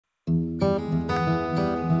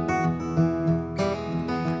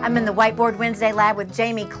I'm in the Whiteboard Wednesday lab with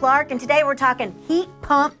Jamie Clark, and today we're talking heat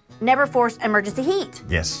pump, never force emergency heat.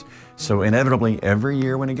 Yes. So inevitably, every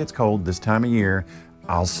year when it gets cold, this time of year,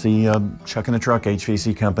 I'll see a Chuck in the Truck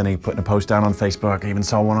HVAC company putting a post out on Facebook. I even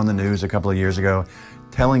saw one on the news a couple of years ago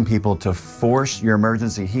telling people to force your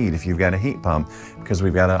emergency heat if you've got a heat pump because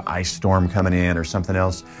we've got an ice storm coming in or something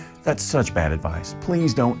else. That's such bad advice.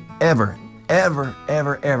 Please don't ever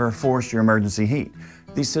force your emergency heat.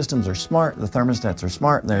 These systems are smart, the thermostats are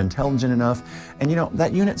smart, they're intelligent enough, and you know,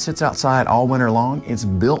 that unit sits outside all winter long. It's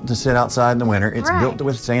built to sit outside in the winter. It's built to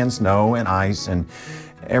withstand snow and ice, and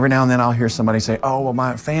every now and then I'll hear somebody say, oh, well,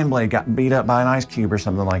 my fan blade got beat up by an ice cube or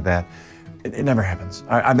something like that. It never happens.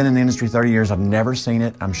 I've been in the industry 30 years, I've never seen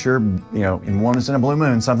it. I'm sure, you know, in once in a blue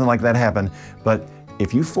moon, something like that happened, but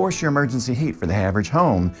if you force your emergency heat for the average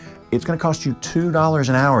home, it's gonna cost you $2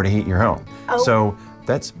 an hour to heat your home. So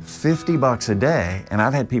that's $50 a day, and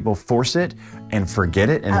I've had people force it and forget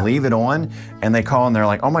it and leave it on, and they call and they're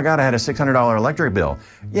like, oh my God, I had a $600 electric bill.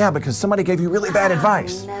 Yeah, because somebody gave you really bad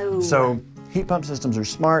advice. So heat pump systems are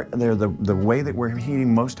smart. They're the way that we're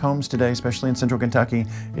heating most homes today, especially in central Kentucky.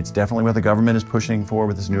 It's definitely what the government is pushing for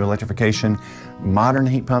with this new electrification. Modern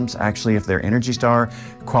heat pumps, actually, if they're Energy Star,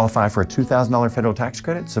 qualify for a $2,000 federal tax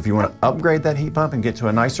credit. So if you want to upgrade that heat pump and get to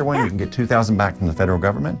a nicer one, you can get $2,000 back from the federal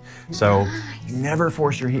government. So never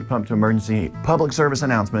force your heat pump to emergency heat. Public service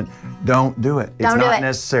announcement, don't do it. It's not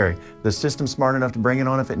necessary. The system's smart enough to bring it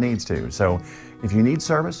on if it needs to. So if you need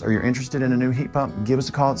service or you're interested in a new heat pump, give us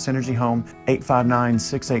a call at Synergy Home,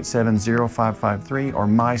 859-687-0553 or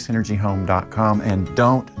mysynergyhome.com, and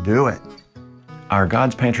don't do it. Our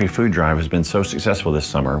God's Pantry food drive has been so successful this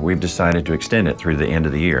summer, we've decided to extend it through the end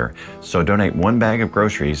of the year. So donate one bag of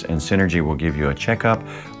groceries and Synergy will give you a checkup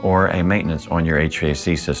or a maintenance on your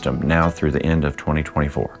HVAC system now through the end of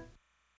 2024.